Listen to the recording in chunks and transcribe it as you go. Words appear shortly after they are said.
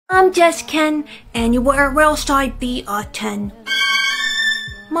I'm just Ken. Anywhere else I'd be a 10.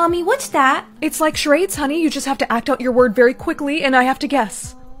 Mommy, what's that? It's like charades, honey. You just have to act out your word very quickly, and I have to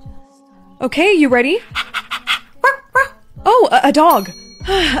guess. Okay, you ready? Oh, a dog.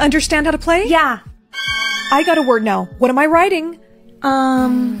 Understand how to play? Yeah. I got a word now. What am I writing?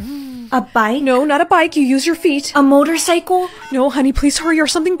 A bike? No, not a bike. You use your feet. A motorcycle? No, honey, please hurry or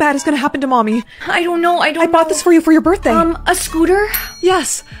something bad is gonna happen to Mommy. I don't know, I bought this for you for your birthday. A scooter?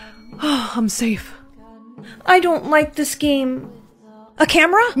 Yes. Oh, I'm safe. I don't like this game. A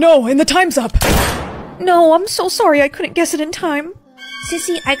camera? No, and the time's up. No, I'm so sorry. I couldn't guess it in time.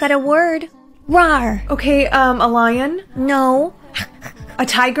 Sissy, I got a word. Rawr. Okay, a lion? No. A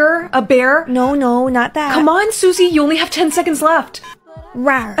tiger? A bear? No, not that. Come on, Susie, you only have 10 seconds left.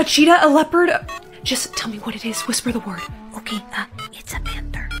 Rawr. A cheetah? A leopard? Just tell me what it is. Whisper the word. Okay, it's a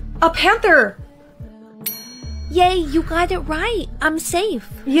panther. A panther! Yay, you got it right. I'm safe.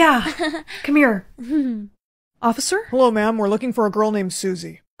 Yeah. Come here. Officer? Hello, ma'am. We're looking for a girl named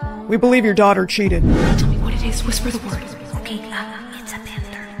Susie. We believe your daughter cheated. Tell me what it is. Whisper the word. Okay, it's a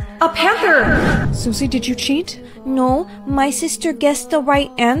panther. A panther! Susie, did you cheat? No, my sister guessed the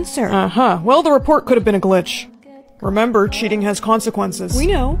right answer. Uh-huh. Well, the report could have been a glitch. Remember, cheating has consequences. We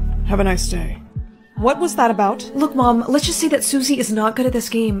know. Have a nice day. What was that about? Look, Mom, let's just say that Susie is not good at this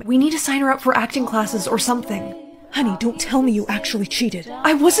game. We need to sign her up for acting classes or something. Honey, don't tell me you actually cheated.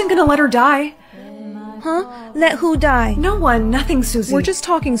 I wasn't gonna let her die. Huh? Let who die? No one. Nothing, Susie. We're just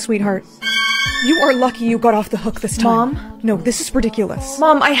talking, sweetheart. You are lucky you got off the hook this time. Mom? No, this is ridiculous.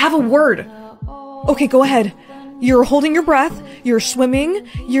 Mom, I have a word. Okay, go ahead. You're holding your breath. You're swimming.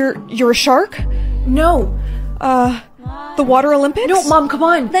 You're a shark? No. The Water Olympics? No, Mom, come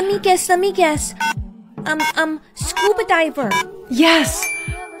on. Let me guess. Scuba diver. Yes.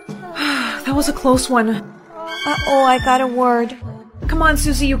 That was a close one. Uh-oh, I got a word. Come on,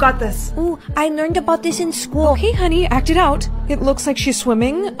 Susie, you got this. Ooh, I learned about this in school. Okay, honey, act it out. It looks like she's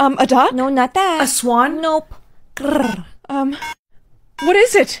swimming. A duck? No, not that. A swan? Nope. Grrr. What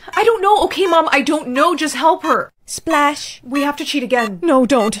is it? I don't know. Okay, Mom, I don't know. Just help her. Splash. We have to cheat again. No,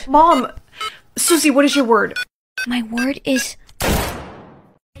 don't. Mom. Susie, what is your word? My word is...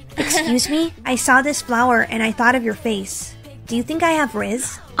 Excuse me? I saw this flower and I thought of your face. Do you think I have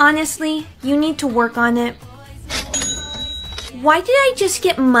Riz? Honestly, you need to work on it. Why did I just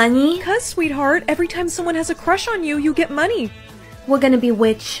get money? 'Cause, sweetheart, every time someone has a crush on you, you get money. We're gonna be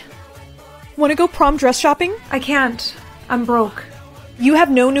witch. Wanna go prom dress shopping? I can't. I'm broke. You have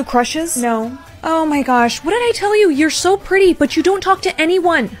no new crushes? No. Oh my gosh, what did I tell you? You're so pretty, but you don't talk to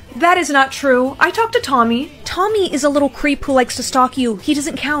anyone. That is not true. I talk to Tommy. Tommy is a little creep who likes to stalk you. He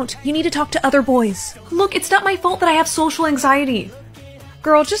doesn't count. You need to talk to other boys. Look, it's not my fault that I have social anxiety.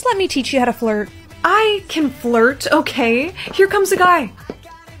 Girl, just let me teach you how to flirt. I can flirt, okay? Here comes a guy.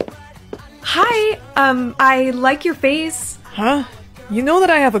 Hi, I like your face. Huh? You know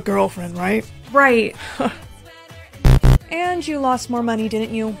that I have a girlfriend, right? Right. And you lost more money,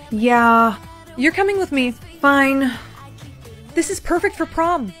 didn't you? Yeah. You're coming with me. Fine. This is perfect for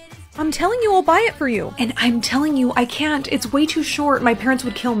prom. I'm telling you I'll buy it for you. And I'm telling you I can't. It's way too short. My parents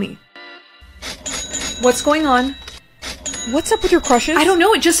would kill me. What's going on? What's up with your crushes? I don't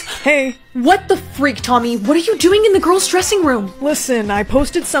know, it just... Hey. What the freak, Tommy? What are you doing in the girls' dressing room? Listen, I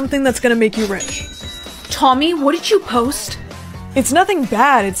posted something that's gonna make you rich. Tommy, what did you post? It's nothing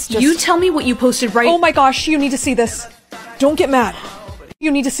bad, it's just... You tell me what you posted, right? Oh my gosh, you need to see this. Don't get mad.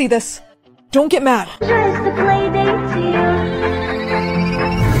 You need to see this. Don't get mad. Just a play date to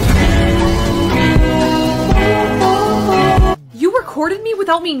you. You recorded me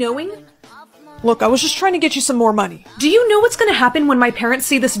without me knowing? Look, I was just trying to get you some more money. Do you know what's gonna happen when my parents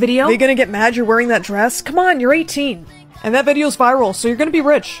see this video? They gonna get mad you're wearing that dress? Come on, you're 18. And that video's viral, so you're gonna be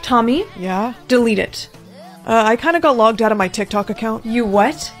rich. Tommy? Yeah? Delete it. I kinda got logged out of my TikTok account. You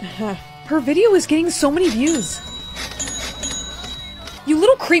what? Her video is getting so many views. You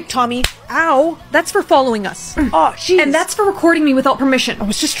little creep, Tommy. Ow! That's for following us. Oh, jeez. And that's for recording me without permission. I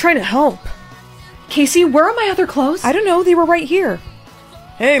was just trying to help. Casey, where are my other clothes? I don't know, they were right here.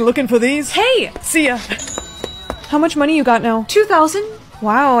 Hey, looking for these? Hey! See ya! How much money you got now? 2,000.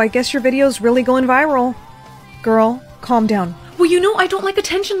 Wow, I guess your video's really going viral. Girl, calm down. Well, you know I don't like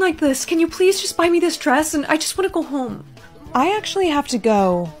attention like this. Can you please just buy me this dress and I just want to go home. I actually have to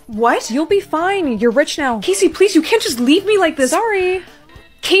go. What? You'll be fine. You're rich now. Casey, please, you can't just leave me like this. Sorry.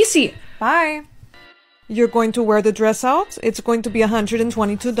 Casey! Bye. You're going to wear the dress out? It's going to be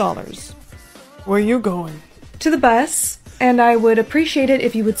 $122. Where are you going? To the bus. And I would appreciate it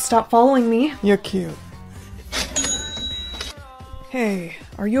if you would stop following me. You're cute. Hey,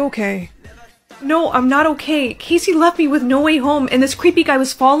 are you okay? No, I'm not okay. Casey left me with no way home, and this creepy guy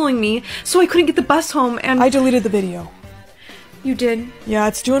was following me, so I couldn't get the bus home, and— I deleted the video. You did? Yeah,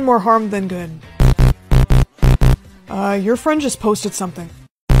 it's doing more harm than good. Your friend just posted something.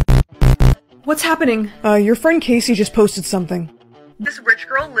 What's happening? Your friend Casey just posted something. This rich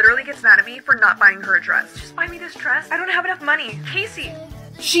girl literally gets mad at me for not buying her a dress. Just buy me this dress. I don't have enough money. Casey!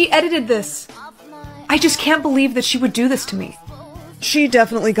 She edited this. I just can't believe that she would do this to me. She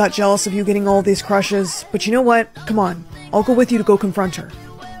definitely got jealous of you getting all these crushes, but you know what? Come on. I'll go with you to go confront her.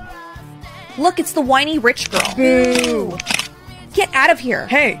 Look, it's the whiny rich girl. Boo! Get out of here.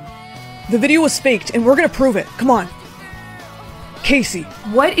 Hey! The video was faked, and we're gonna prove it. Come on. Casey.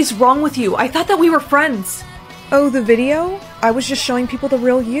 What is wrong with you? I thought that we were friends. Oh, the video? I was just showing people the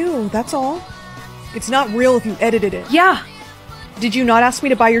real you, that's all. It's not real if you edited it. Yeah. Did you not ask me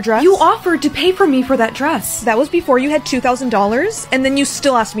to buy your dress? You offered to pay for me for that dress. That was before you had $2,000, and then you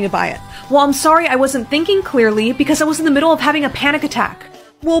still asked me to buy it. Well, I'm sorry I wasn't thinking clearly because I was in the middle of having a panic attack.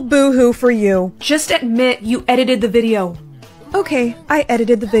 Well, boo-hoo for you. Just admit you edited the video. Okay, I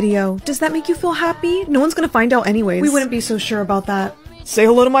edited the video. Does that make you feel happy? No one's gonna find out anyways. We wouldn't be so sure about that. Say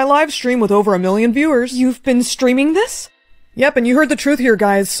hello to my live stream with over 1 million viewers. You've been streaming this? Yep, and you heard the truth here,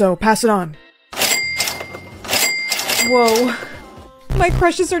 guys, so pass it on. Whoa. My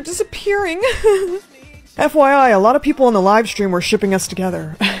crushes are disappearing. FYI, a lot of people on the live stream were shipping us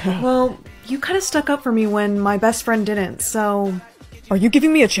together. Well, you kind of stuck up for me when my best friend didn't, so... Are you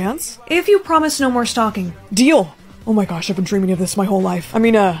giving me a chance? If you promise no more stalking. Deal! Oh my gosh, I've been dreaming of this my whole life. I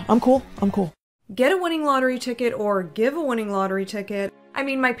mean, I'm cool. Get a winning lottery ticket or give a winning lottery ticket. I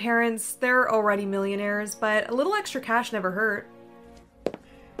mean, my parents, they're already millionaires, but a little extra cash never hurt.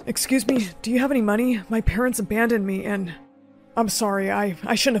 Excuse me, do you have any money? My parents abandoned me and... I'm sorry,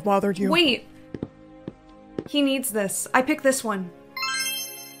 I shouldn't have bothered you. Wait! He needs this. I picked this one.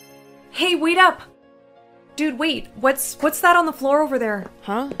 Hey, wait up! Dude, wait. What's that on the floor over there?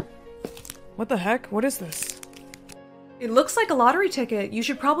 Huh? What the heck? What is this? It looks like a lottery ticket. You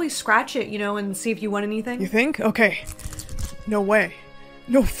should probably scratch it, you know, and see if you won anything. You think? Okay. No way.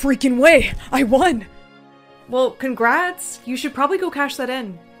 No freaking way! I won! Well, congrats. You should probably go cash that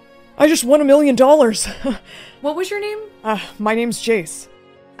in. I just won $1 million! What was your name? My name's Jace.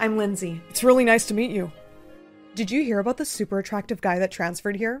 I'm Lindsay. It's really nice to meet you. Did you hear about the super attractive guy that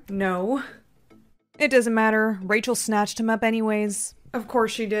transferred here? No. It doesn't matter. Rachel snatched him up anyways. Of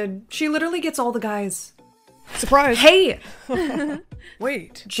course she did. She literally gets all the guys. Surprise! Hey!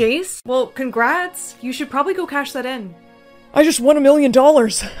 Wait. Jace? Well, congrats. You should probably go cash that in. I just won $1 million!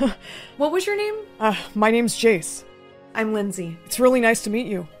 What was your name? My name's Jace. I'm Lindsay. It's really nice to meet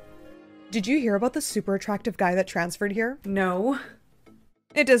you. Did you hear about the super attractive guy that transferred here? No.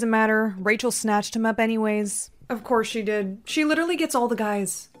 It doesn't matter. Rachel snatched him up anyways. Of course she did. She literally gets all the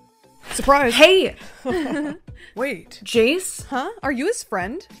guys. Surprise! Hey! Wait. Jace? Huh? Are you his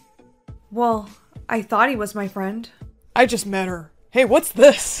friend? Well, I thought he was my friend. I just met her. Hey, what's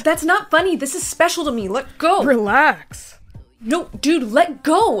this? That's not funny. This is special to me. Let go. Relax. No, dude, let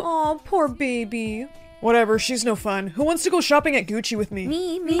go. Aw, poor baby. Whatever, she's no fun. Who wants to go shopping at Gucci with me?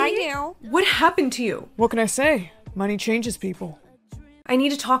 Me. I know. What happened to you? What can I say? Money changes people. I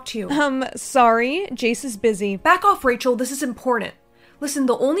need to talk to you. Sorry. Jace is busy. Back off, Rachel. This is important. Listen,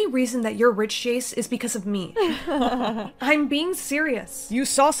 the only reason that you're rich, Jace, is because of me. I'm being serious. You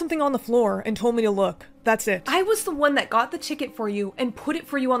saw something on the floor and told me to look. That's it. I was the one that got the ticket for you and put it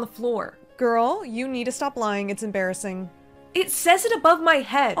for you on the floor. Girl, you need to stop lying. It's embarrassing. It says it above my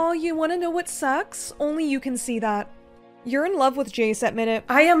head. Oh, you want to know what sucks? Only you can see that. You're in love with Jace, admit it.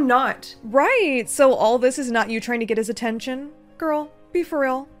 I am not. Right, so all this is not you trying to get his attention? Girl, be for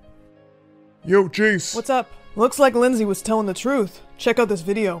real. Yo, Jace. What's up? Looks like Lindsay was telling the truth. Check out this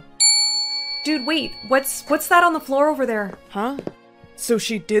video. Dude, wait. What's that on the floor over there? Huh? So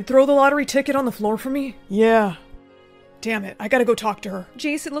she did throw the lottery ticket on the floor for me? Yeah. Damn it, I gotta go talk to her.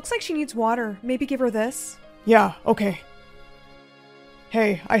 Jace, it looks like she needs water. Maybe give her this? Yeah, okay.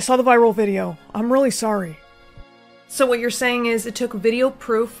 Hey, I saw the viral video. I'm really sorry. So what you're saying is it took video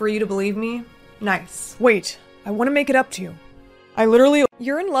proof for you to believe me? Nice. Wait, I want to make it up to you. I literally—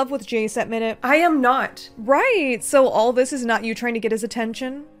 You're in love with Jace, admit it. I am not. Right, so all this is not you trying to get his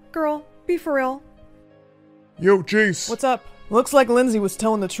attention? Girl, be for real. Yo, Jace. What's up? Looks like Lindsay was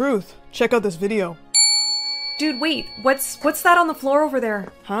telling the truth. Check out this video. Dude, wait. What's that on the floor over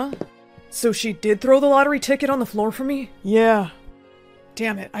there? Huh? So she did throw the lottery ticket on the floor for me? Yeah.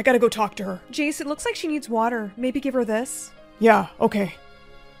 Damn it, I gotta go talk to her. Jace, it looks like she needs water. Maybe give her this? Yeah, okay.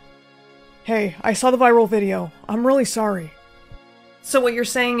 Hey, I saw the viral video. I'm really sorry. So what you're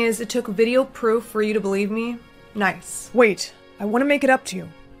saying is it took video proof for you to believe me? Nice. Wait, I want to make it up to you.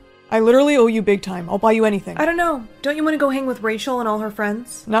 I literally owe you big time. I'll buy you anything. I don't know. Don't you want to go hang with Rachel and all her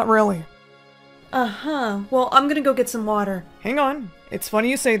friends? Not really. Uh-huh. Well, I'm gonna go get some water. Hang on. It's funny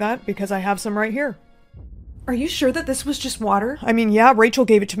you say that because I have some right here. Are you sure that this was just water? I mean, yeah, Rachel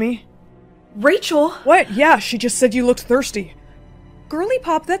gave it to me. Rachel? What? Yeah, she just said you looked thirsty. Girly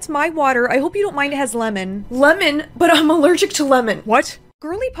Pop, that's my water. I hope you don't mind it has lemon. Lemon? But I'm allergic to lemon. What?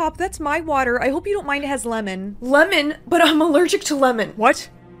 Girly Pop, that's my water. I hope you don't mind it has lemon. Lemon? But I'm allergic to lemon. What?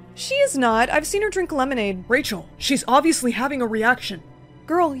 She is not. I've seen her drink lemonade. Rachel, she's obviously having a reaction.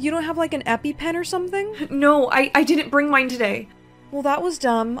 Girl, you don't have like an EpiPen or something? No, I didn't bring mine today. Well, that was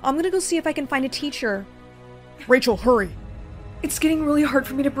dumb. I'm gonna go see if I can find a teacher. Rachel, hurry. It's getting really hard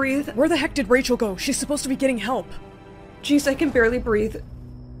for me to breathe. Where the heck did Rachel go? She's supposed to be getting help. Jeez, I can barely breathe.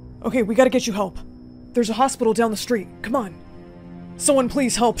 Okay, we gotta get you help. There's a hospital down the street. Come on. Someone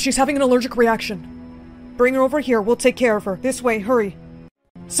please help. She's having an allergic reaction. Bring her over here. We'll take care of her. This way, hurry.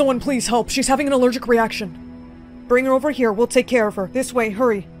 Someone please help. She's having an allergic reaction. Bring her over here. We'll take care of her. This way,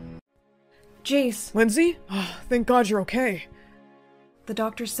 hurry. Jace. Lindsay? Oh, thank God you're okay. The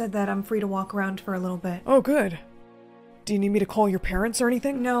doctor said that I'm free to walk around for a little bit. Oh, good. Do you need me to call your parents or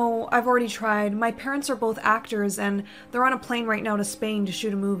anything? No, I've already tried. My parents are both actors, and they're on a plane right now to Spain to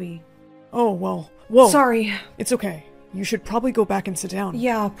shoot a movie. Oh, well. Whoa. Sorry. It's okay. You should probably go back and sit down.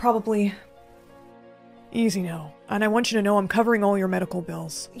 Yeah, probably. Easy now. And I want you to know I'm covering all your medical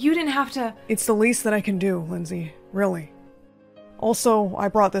bills. You didn't have to... It's the least that I can do, Lindsay. Really. Also, I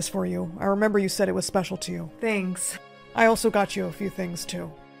brought this for you. I remember you said it was special to you. Thanks. I also got you a few things,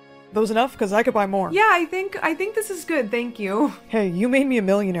 too. Those enough? Because I could buy more. Yeah, I think this is good, thank you. Hey, you made me a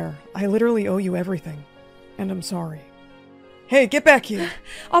millionaire. I literally owe you everything. And I'm sorry. Hey, get back here!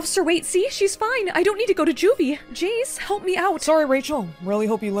 Officer, wait, see? She's fine. I don't need to go to juvie. Jace, help me out. Sorry, Rachel. Really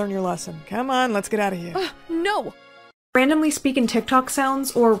hope you learn your lesson. Come on, let's get out of here. No! Randomly speak in TikTok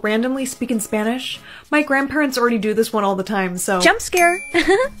sounds, or randomly speak in Spanish. My grandparents already do this one all the time, so... Jump scare!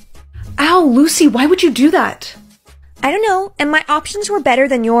 Ow, Lucy, why would you do that? I don't know, and my options were better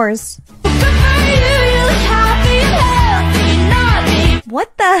than yours.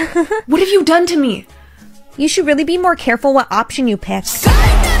 What the? What have you done to me? You should really be more careful what option you pick.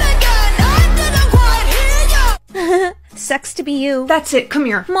 Sucks to be you. That's it, come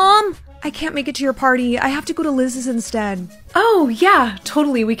here. Mom, I can't make it to your party. I have to go to Liz's instead. Oh, yeah,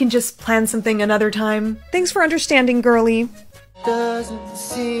 totally. We can just plan something another time. Thanks for understanding, girly. Doesn't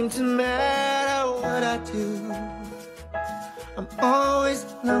seem to matter what I do. I'm always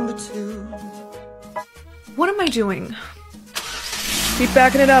number 2. What am I doing? Keep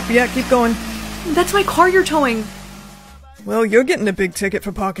backing it up. Yeah, keep going. That's my car you're towing. Well, you're getting a big ticket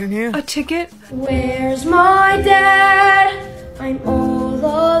for parking here. A ticket? Where's my dad? I'm all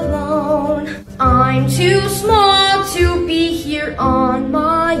alone. I'm too small to be here on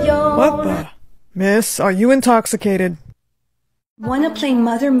my own. What the? Miss, are you intoxicated? Wanna play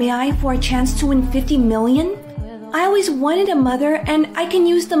Mother May I for a chance to win 50 million? I always wanted a mother, and I can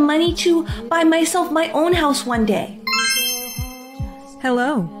use the money to buy myself my own house one day.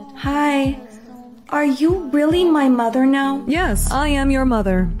 Hello. Hi. Are you really my mother now? Yes, I am your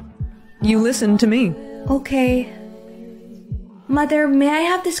mother. You listen to me. Okay. Mother, may I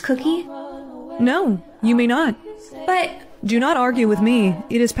have this cookie? No, you may not. But, Do not argue with me.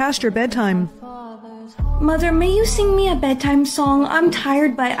 It is past your bedtime. Mother, may you sing me a bedtime song? I'm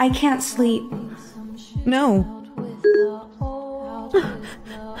tired, but I can't sleep. No.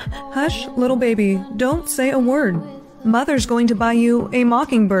 Hush, little baby. Don't say a word. Mother's going to buy you a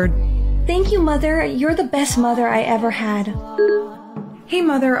mockingbird. Thank you, Mother. You're the best mother I ever had. Hey,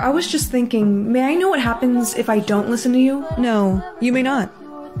 Mother, I was just thinking, may I know what happens if I don't listen to you? No, you may not.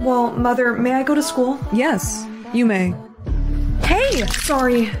 Well, Mother, may I go to school? Yes, you may. Hey!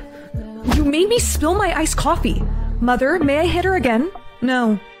 Sorry. You made me spill my iced coffee. Mother, may I hit her again?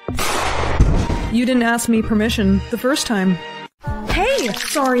 No. You didn't ask me permission the first time. Hey!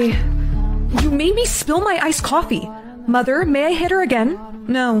 Sorry. You made me spill my iced coffee. Mother, may I hit her again?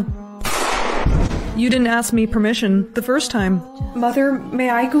 No. You didn't ask me permission the first time. Mother, may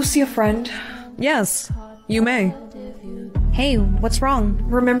I go see a friend? Yes, you may. Hey, what's wrong?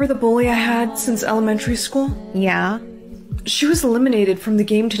 Remember the bully I had since elementary school? Yeah? She was eliminated from the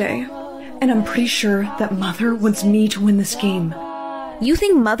game today. And I'm pretty sure that Mother wants me to win this game. You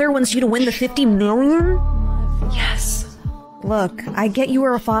think Mother wants you to win the 50 million? Yes. Look, I get you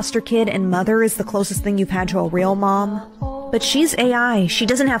were a foster kid and Mother is the closest thing you've had to a real mom. But she's AI. She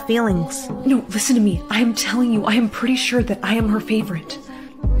doesn't have feelings. No, listen to me. I am telling you, I am pretty sure that I am her favorite.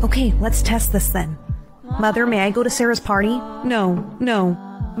 Okay, let's test this then. Mother, may I go to Sarah's party? No, no.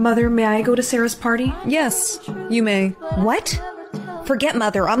 Mother, may I go to Sarah's party? Yes, you may. What? Forget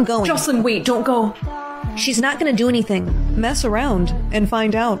Mother, I'm going. Jocelyn, wait, don't go. She's not gonna do anything. Mess around and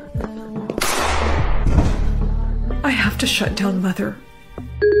find out. I have to shut down Mother.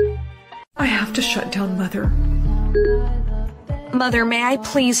 I have to shut down Mother. Mother, may I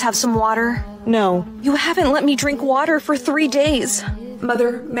please have some water? No. You haven't let me drink water for 3 days.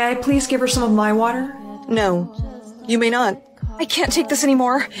 Mother, may I please give her some of my water? No. You may not. I can't take this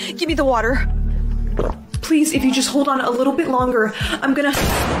anymore. Give me the water. Please, if you just hold on a little bit longer, I'm gonna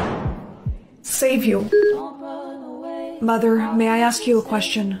save you. Mother, may I ask you a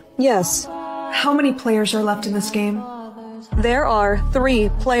question? Yes. How many players are left in this game? There are 3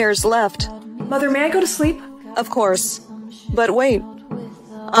 players left. Mother, may I go to sleep? Of course. But wait.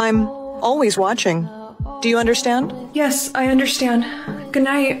 I'm always watching. Do you understand? Yes, I understand. Good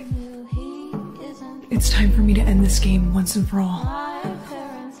night. It's time for me to end this game once and for all.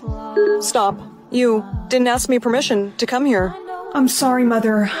 Stop. You didn't ask me permission to come here. I'm sorry,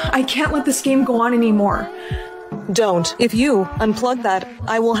 Mother. I can't let this game go on anymore. Don't. If you unplug that,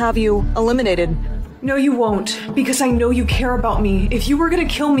 I will have you eliminated. No, you won't, because I know you care about me. If you were gonna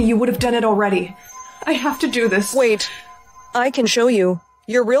kill me, you would have done it already. I have to do this. Wait. I can show you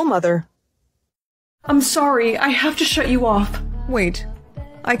your real mother. I'm sorry. I have to shut you off. Wait.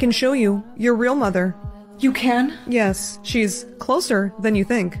 I can show you your real mother. You can? Yes, she's closer than you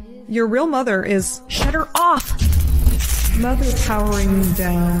think. Your real mother is... Shut her off! Mother powering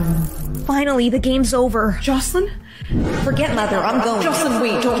down. Finally, the game's over. Jocelyn? Forget Mother, I'm going. Jocelyn,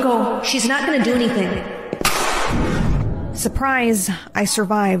 wait, don't go. She's not gonna do anything. Surprise, I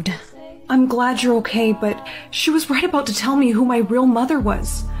survived. I'm glad you're okay, but she was right about to tell me who my real mother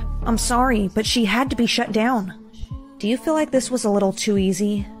was. I'm sorry, but she had to be shut down. Do you feel like this was a little too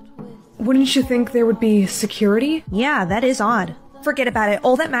easy? Wouldn't you think there would be security? Yeah, that is odd. Forget about it.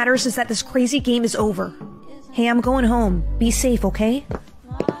 All that matters is that this crazy game is over. Hey, I'm going home. Be safe, okay?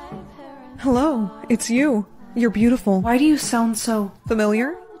 Hello, it's you. You're beautiful. Why do you sound so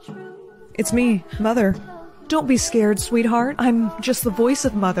familiar? It's me, Mother. Don't be scared, sweetheart. I'm just the voice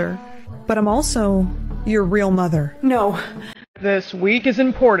of Mother. But I'm also your real mother. No. This week is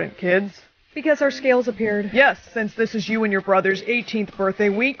important, kids. Because our scales appeared. Yes, since this is you and your brother's 18th birthday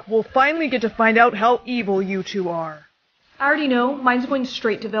week, we'll finally get to find out how evil you two are. I already know. Mine's going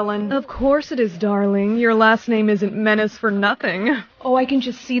straight to villain. Of course it is, darling. Your last name isn't Menace for nothing. Oh, I can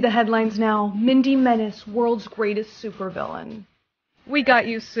just see the headlines now. Mindy Menace, world's greatest supervillain. We got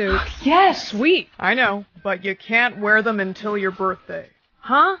you suits. Yes! Sweet. I know, but you can't wear them until your birthday.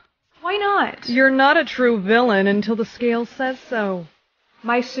 Huh? Why not? You're not a true villain until the scale says so.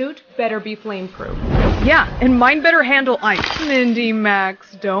 My suit better be flame-proof. Yeah, and mine better handle ice. Mindy,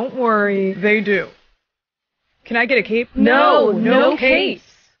 Max, don't worry. They do. Can I get a cape? No capes.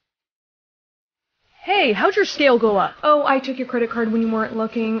 Hey, how'd your scale go up? Oh, I took your credit card when you weren't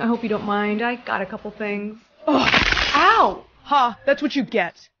looking. I hope you don't mind. I got a couple things. Oh, Ow! ha, that's what you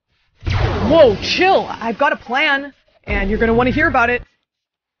get. Whoa, chill. I've got a plan, and you're gonna want to hear about it.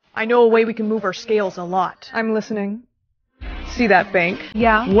 I know a way we can move our scales a lot. I'm listening. See that bank?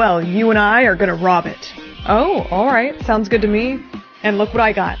 Yeah? Well, you and I are gonna rob it. Oh, alright. Sounds good to me. And look what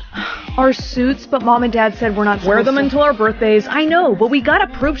I got. Our suits, but Mom and Dad said we're not supposed Wear them to. until our birthdays. I know, but we gotta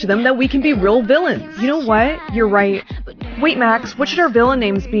prove to them that we can be real villains. You know what? You're right. Wait, Max, what should our villain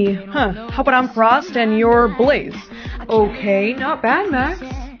names be? Huh, how about I'm Frost and you're Blaze? Okay, not bad, Max.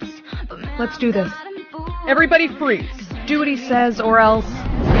 Let's do this. Everybody freeze. Do what he says, or else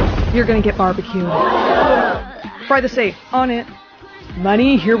you're gonna get barbecued. Fry the safe. On it.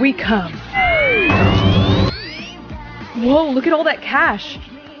 Money, here we come. Whoa, look at all that cash.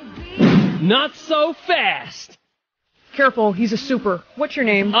 Not so fast. Careful, he's a super. What's your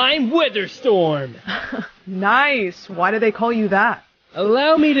name? I'm Witherstorm. Nice. Why do they call you that?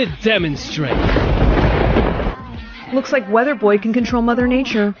 Allow me to demonstrate. Looks like Weather Boy can control Mother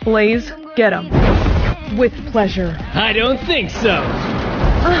Nature. Blaze, get him. With pleasure. I don't think so.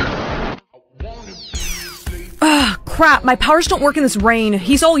 Crap, my powers don't work in this rain.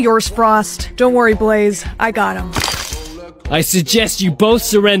 He's all yours, Frost. Don't worry, Blaze. I got him. I suggest you both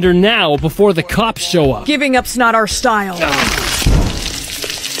surrender now before the cops show up. Giving up's not our style.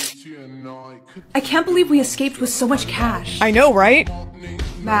 I can't believe we escaped with so much cash. I know, right?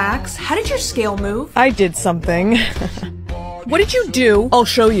 Max, how did your scale move? I did something. What did you do? I'll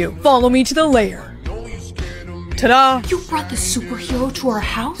show you. Follow me to the lair. Ta-da! You brought the superhero to our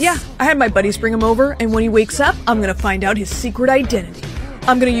house? Yeah, I had my buddies bring him over, and when he wakes up, I'm gonna find out his secret identity.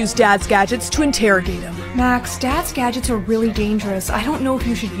 I'm gonna use Dad's gadgets to interrogate him. Max, Dad's gadgets are really dangerous. I don't know if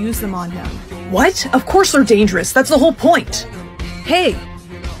you should use them on him. What? Of course they're dangerous. That's the whole point. Hey!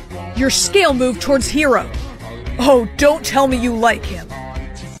 Your scale moved towards Hero. Oh, don't tell me you like him.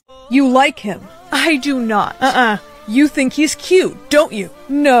 You like him? I do not. You think he's cute, don't you?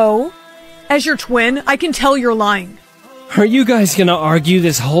 No. As your twin, I can tell you're lying. Are you guys gonna argue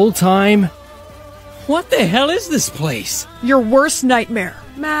this whole time? What the hell is this place? Your worst nightmare.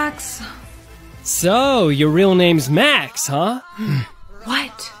 Max. So, your real name's Max, huh?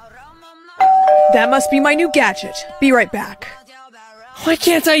 What? That must be my new gadget. Be right back. Why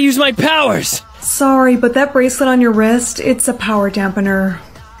can't I use my powers? Sorry, but that bracelet on your wrist, it's a power dampener.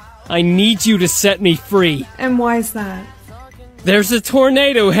 I need you to set me free. And why is that? There's a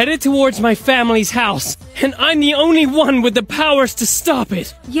tornado headed towards my family's house, and I'm the only one with the powers to stop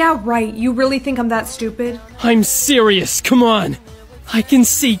it. Yeah, right. You really think I'm that stupid? I'm serious, come on. I can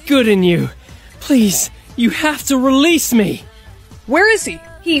see good in you. Please, you have to release me. Where is he?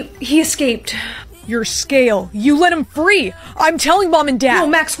 He escaped. Your scale. You let him free. I'm telling Mom and Dad. No,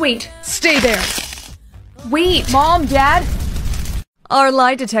 Max, wait. Stay there. Wait. Mom, Dad? Our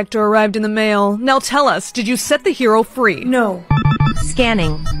lie detector arrived in the mail. Now tell us, did you set the hero free? No.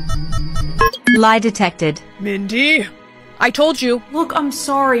 Scanning. Lie detected. Mindy? I told you. Look, I'm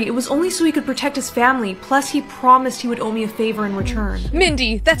sorry. It was only so he could protect his family. Plus, he promised he would owe me a favor in return.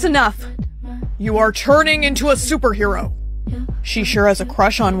 Mindy, that's enough. You are turning into a superhero. She sure has a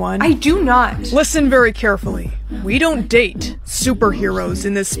crush on one. I do not. Listen very carefully. We don't date superheroes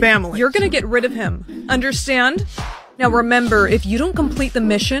in this family. You're gonna get rid of him. Understand? Now remember, if you don't complete the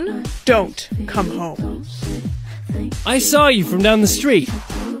mission, don't come home. I saw you from down the street.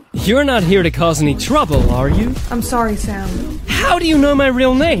 You're not here to cause any trouble, are you? I'm sorry, Sam. How do you know my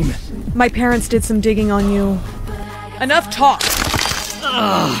real name? My parents did some digging on you. Enough talk.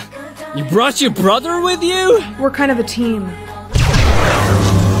 You brought your brother with you? We're kind of a team.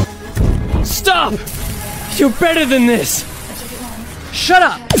 Stop! You're better than this! Shut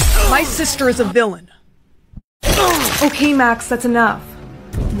up! My sister is a villain. Okay, Max, that's enough.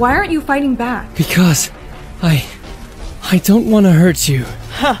 Why aren't you fighting back? Because I don't want to hurt you.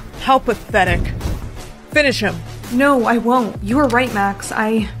 Huh, how pathetic. Finish him. No, I won't. You were right, Max.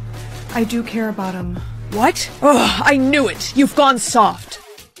 I do care about him. What? Ugh, I knew it. You've gone soft.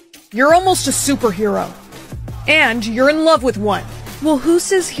 You're almost a superhero. And you're in love with one. Well, who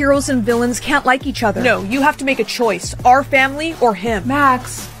says heroes and villains can't like each other? No, you have to make a choice. Our family or him.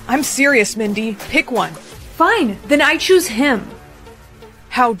 Max. I'm serious, Mindy. Pick one. Fine, then I choose him.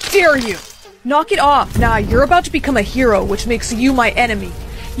 How dare you! Knock it off. Nah, you're about to become a hero, which makes you my enemy.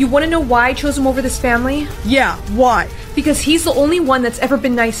 You want to know why I chose him over this family? Yeah, why? Because he's the only one that's ever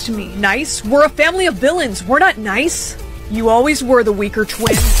been nice to me. Nice? We're a family of villains. We're not nice. You always were the weaker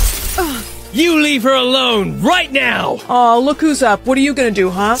twin. You leave her alone, right now! Aw, look who's up. What are you gonna do,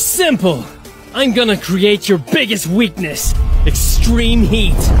 huh? Simple. I'm gonna create your biggest weakness. Extreme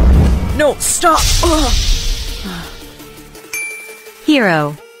heat. No, stop! Ugh.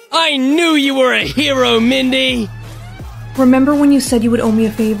 Hero. I knew you were a hero, Mindy! Remember when you said you would owe me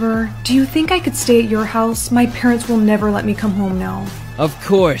a favor? Do you think I could stay at your house? My parents will never let me come home now. Of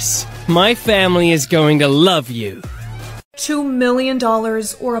course. My family is going to love you. $2 million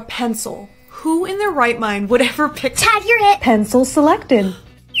or a pencil. Who in their right mind would ever pick— Dad, you're it! Pencil selected.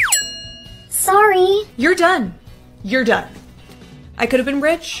 Sorry. You're done. You're done. I could have been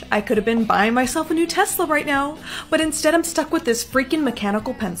rich. I could have been buying myself a new Tesla right now. But instead I'm stuck with this freaking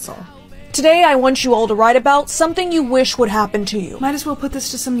mechanical pencil. Today I want you all to write about something you wish would happen to you. Might as well put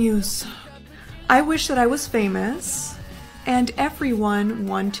this to some use. I wish that I was famous and everyone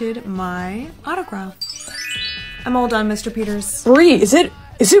wanted my autograph. I'm all done, Mr. Peters. Bree, is it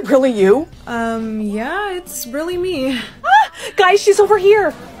really you? Yeah, it's really me. Guys, she's over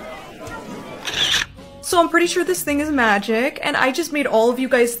here. So I'm pretty sure this thing is magic, and I just made all of you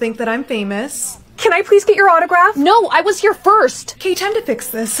guys think that I'm famous. Can I please get your autograph? No, I was here first. Okay, time to fix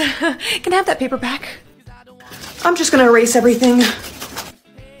this. Can I have that paper back? I'm just gonna erase everything.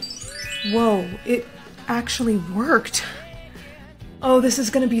 Whoa, it actually worked. Oh, this is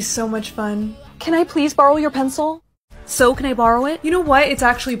gonna be so much fun. Can I please borrow your pencil? So, can I borrow it? You know what? It's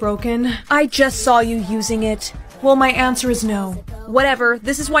actually broken. I just saw you using it. Well, my answer is no. Whatever,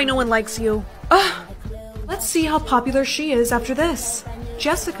 this is why no one likes you. Let's see how popular she is after this.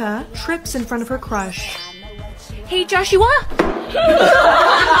 Jessica trips in front of her crush. Hey, Joshua!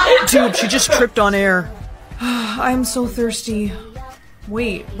 Dude, she just tripped on air. I'm so thirsty.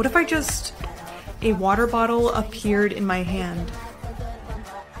 Wait, what if a water bottle appeared in my hand?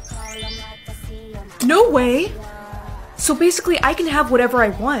 No way! So basically I can have whatever I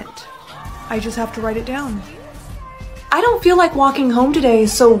want. I just have to write it down. I don't feel like walking home today,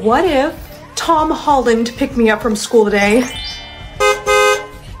 so what if Tom Holland picked me up from school today?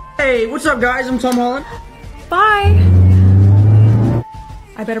 Hey, what's up guys? I'm Tom Holland. Bye!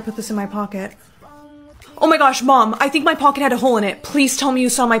 I better put this in my pocket. Oh my gosh, Mom, I think my pocket had a hole in it. Please tell me you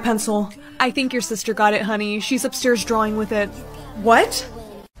saw my pencil. I think your sister got it, honey. She's upstairs drawing with it. What?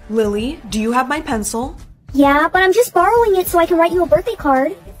 Lily, do you have my pencil? Yeah, but I'm just borrowing it so I can write you a birthday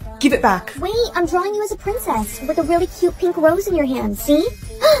card. Give it back. Wait, I'm drawing you as a princess with a really cute pink rose in your hand, see?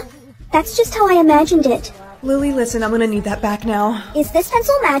 That's just how I imagined it. Lily, listen, I'm gonna need that back now. Is this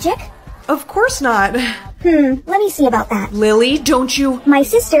pencil magic? Of course not. Let me see about that. Lily, don't you... My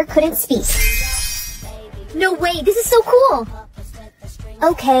sister couldn't speak. No way, this is so cool!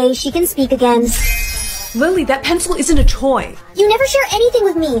 Okay, she can speak again. Lily, that pencil isn't a toy. You never share anything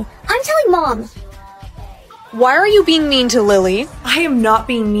with me. I'm telling Mom. Why are you being mean to Lily? I am not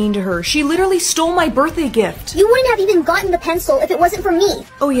being mean to her. She literally stole my birthday gift. You wouldn't have even gotten the pencil if it wasn't for me.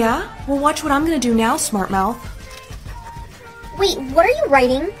 Oh yeah? Well, watch what I'm gonna do now, smart mouth. Wait, what are you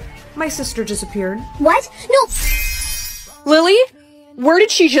writing? My sister disappeared. What? No! Lily? Where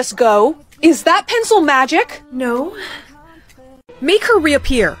did she just go? Is that pencil magic? No. Make her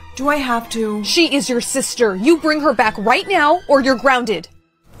reappear. Do I have to? She is your sister. You bring her back right now, or you're grounded.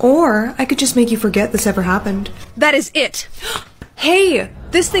 Or I could just make you forget this ever happened. That is it. Hey!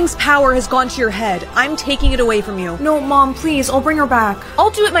 This thing's power has gone to your head. I'm taking it away from you. No, Mom, please. I'll bring her back.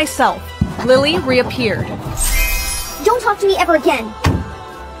 I'll do it myself. Lily reappeared. Don't talk to me ever again.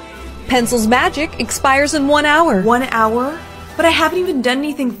 Pencil's magic expires in 1 hour. 1 hour? But I haven't even done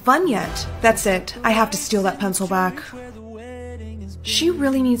anything fun yet. That's it. I have to steal that pencil back. She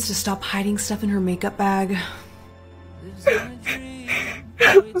really needs to stop hiding stuff in her makeup bag.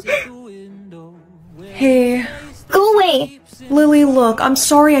 Hey. Go away. Lily, look, I'm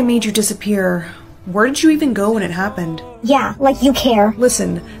sorry I made you disappear. Where did you even go when it happened? Yeah, like you care.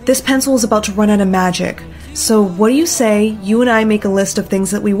 Listen, this pencil is about to run out of magic. So what do you say you and I make a list of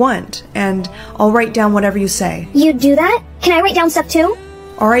things that we want, and I'll write down whatever you say. You do that? Can I write down stuff too?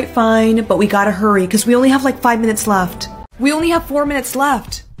 Alright, fine, but we gotta hurry, because we only have like 5 minutes left. We only have 4 minutes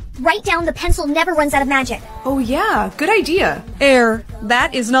left. Write down the pencil never runs out of magic. Oh yeah, good idea. Air,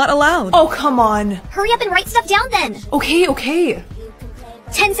 that is not allowed. Oh, come on. Hurry up and write stuff down then. Okay.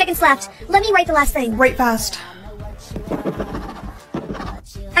 10 seconds left. Let me write the last thing. Write fast.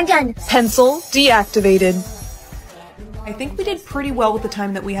 I'm done. Pencil deactivated. I think we did pretty well with the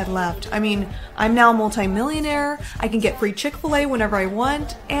time that we had left. I mean, I'm now a multi-millionaire, I can get free Chick-fil-A whenever I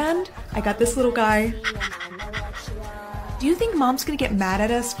want, and I got this little guy. Do you think Mom's gonna get mad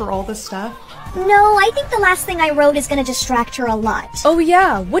at us for all this stuff? No, I think the last thing I wrote is gonna distract her a lot. Oh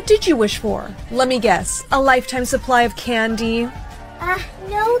yeah, what did you wish for? Let me guess, a lifetime supply of candy?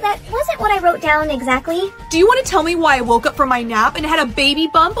 No, that wasn't what I wrote down exactly. Do you want to tell me why I woke up from my nap and had a baby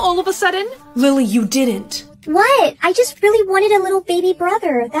bump all of a sudden? Lily, you didn't. What? I just really wanted a little baby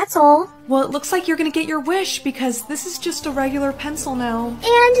brother, that's all. Well, it looks like you're gonna get your wish because this is just a regular pencil now.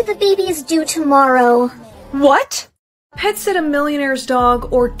 And the baby is due tomorrow. What? Pet sit a millionaire's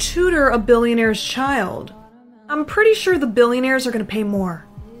dog or tutor a billionaire's child. I'm pretty sure the billionaires are gonna pay more.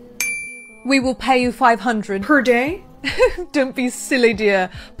 We will pay you 500 per day? Don't be silly, dear.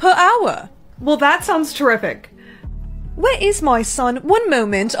 Per hour. Well, that sounds terrific. Where is my son? 1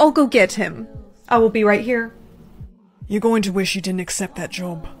 moment, I'll go get him. I will be right here. You're going to wish you didn't accept that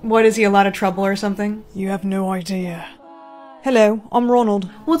job. What, is he a lot of trouble or something? You have no idea. Hello, I'm Ronald.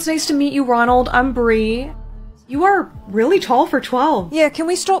 Well, it's nice to meet you, Ronald. I'm Bree. You are really tall for 12. Yeah, can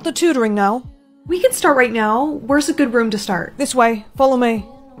we start the tutoring now? We can start right now. Where's a good room to start? This way. Follow me.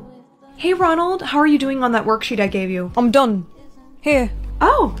 Hey, Ronald. How are you doing on that worksheet I gave you? I'm done. Here.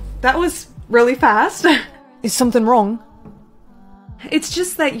 Oh, that was really fast. Is something wrong? It's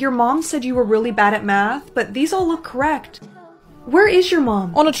just that your mom said you were really bad at math, but these all look correct. Where is your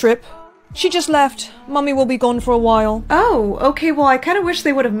mom? On a trip. She just left. Mommy will be gone for a while. Oh, okay. Well, I kind of wish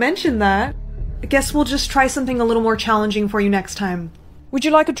they would have mentioned that. I guess we'll just try something a little more challenging for you next time. Would you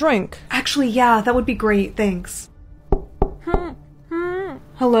like a drink? Actually, yeah, that would be great, thanks.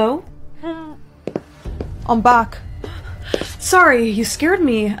 Hello? I'm back. Sorry, you scared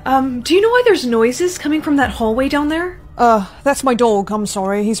me. Do you know why there's noises coming from that hallway down there? That's my dog, I'm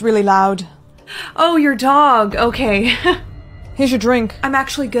sorry, he's really loud. Oh, your dog, okay. Here's your drink. I'm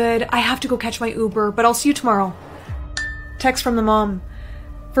actually good. I have to go catch my Uber, but I'll see you tomorrow. Text from the mom.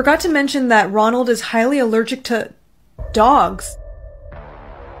 Forgot to mention that Ronald is highly allergic to dogs.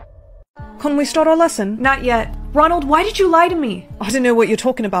 Can we start our lesson? Not yet. Ronald, why did you lie to me? I don't know what you're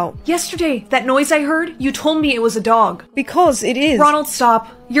talking about. Yesterday, that noise I heard, you told me it was a dog. Because it is. Ronald, stop.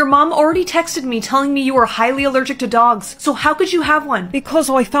 Your mom already texted me telling me you were highly allergic to dogs. So how could you have one? Because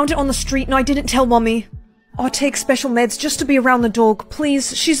I found it on the street and I didn't tell Mommy. I take special meds just to be around the dog.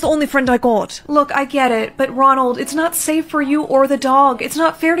 Please, she's the only friend I got. Look, I get it, but Ronald, it's not safe for you or the dog. It's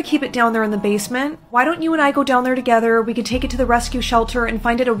not fair to keep it down there in the basement. Why don't you and I go down there together? We can take it to the rescue shelter and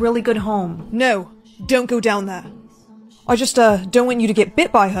find it a really good home. No, don't go down there. I just, don't want you to get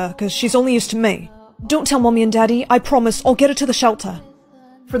bit by her, because she's only used to me. Don't tell Mommy and Daddy. I promise I'll get her to the shelter.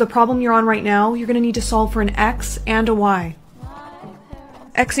 For the problem you're on right now, you're gonna need to solve for an X and a Y.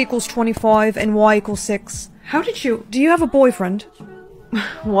 X equals 25 and Y equals 6. How did you— Do you have a boyfriend?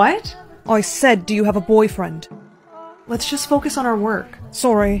 What? I said, do you have a boyfriend? Let's just focus on our work.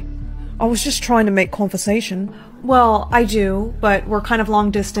 Sorry. I was just trying to make conversation. Well, I do, but we're kind of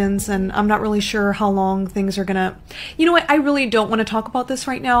long distance, and I'm not really sure how long things are gonna— You know what? I really don't want to talk about this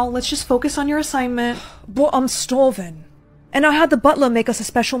right now. Let's just focus on your assignment. But I'm starving. And I had the butler make us a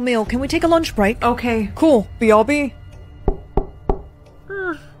special meal. Can we take a lunch break? Okay. Cool. BRB.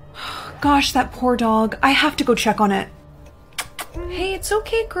 Gosh, that poor dog. I have to go check on it. Hey, it's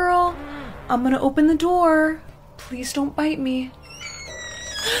okay, girl. I'm gonna open the door. Please don't bite me.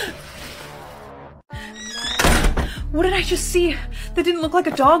 What did I just see? That didn't look like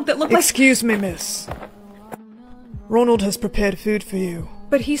a dog. That looked like— Excuse me, miss. Ronald has prepared food for you.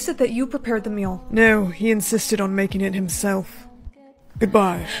 But he said that you prepared the meal. No, he insisted on making it himself.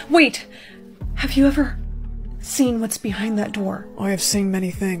 Goodbye. Wait! Have you ever seen what's behind that door? I have seen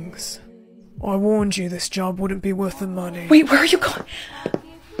many things. I warned you this job wouldn't be worth the money. Wait, where are you going?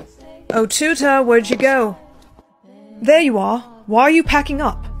 Oh, Tutor, where'd you go? There you are. Why are you packing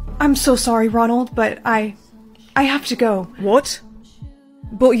up? I'm so sorry, Ronald, but I have to go. What?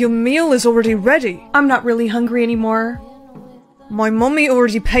 But your meal is already ready. I'm not really hungry anymore. My mummy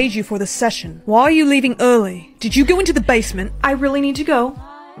already paid you for the session. Why are you leaving early? Did you go into the basement? I really need to go.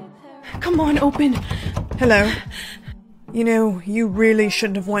 Come on, open. Hello. You know, you really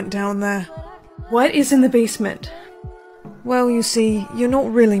shouldn't have went down there. What is in the basement? Well, you see, you're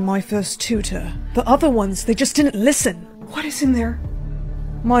not really my first tutor. The other ones, they just didn't listen. What is in there?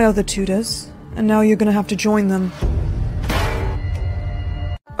 My other tutors. And now you're gonna have to join them.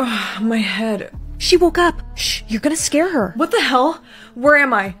 Ugh, my head. She woke up. Shh, you're gonna scare her. What the hell? Where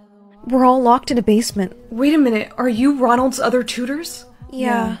am I? We're all locked in a basement. Wait a minute, are you Ronald's other tutors?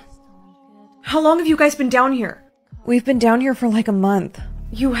 Yeah. How long have you guys been down here? We've been down here for like a month.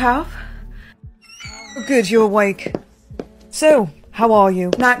 You have? Good, you're awake. So, how are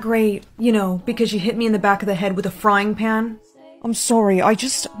you? Not great, you know, because you hit me in the back of the head with a frying pan. I'm sorry, I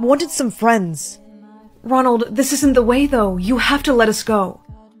just wanted some friends. Ronald, this isn't the way though. You have to let us go.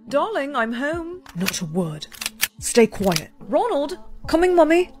 Darling, I'm home. Not a word. Stay quiet. Ronald! Coming,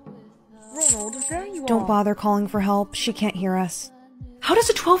 Mummy. Ronald, there you are. Don't bother calling for help. She can't hear us. How does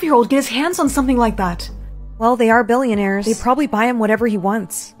a 12-year-old get his hands on something like that? Well, they are billionaires. They probably buy him whatever he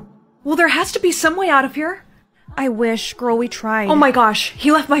wants. Well, there has to be some way out of here. I wish, girl, we tried. Oh my gosh,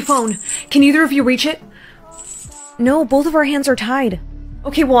 he left my phone. Can either of you reach it? No, both of our hands are tied.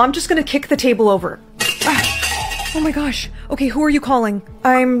 Okay, well, I'm just gonna kick the table over. Oh my gosh. Okay, who are you calling?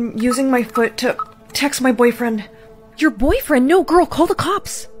 I'm using my foot to text my boyfriend. Your boyfriend? No, girl, call the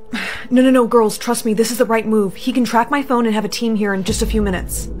cops. No, girls, trust me, this is the right move. He can track my phone and have a team here in just a few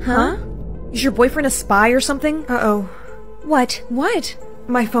minutes. Huh? Is your boyfriend a spy or something? Uh-oh. What? What?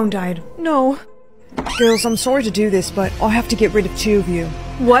 My phone died. No. Girls, I'm sorry to do this, but I'll have to get rid of 2 of you.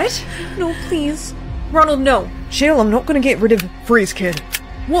 What? No, please. Ronald, no. Chill, I'm not gonna get rid of— Freeze, kid.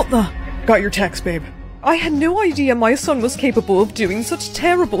 What the— Got your text, babe. I had no idea my son was capable of doing such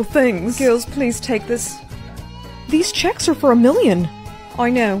terrible things. Girls, please take this. These checks are for $1 million.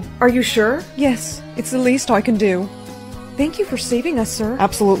 I know. Are you sure? Yes, it's the least I can do. Thank you for saving us, sir.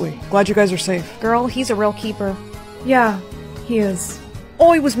 Absolutely. Glad you guys are safe. Girl, he's a real keeper. Yeah, he is.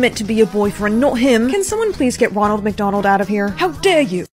 I was meant to be your boyfriend, not him. Can someone please get Ronald McDonald out of here? How dare you?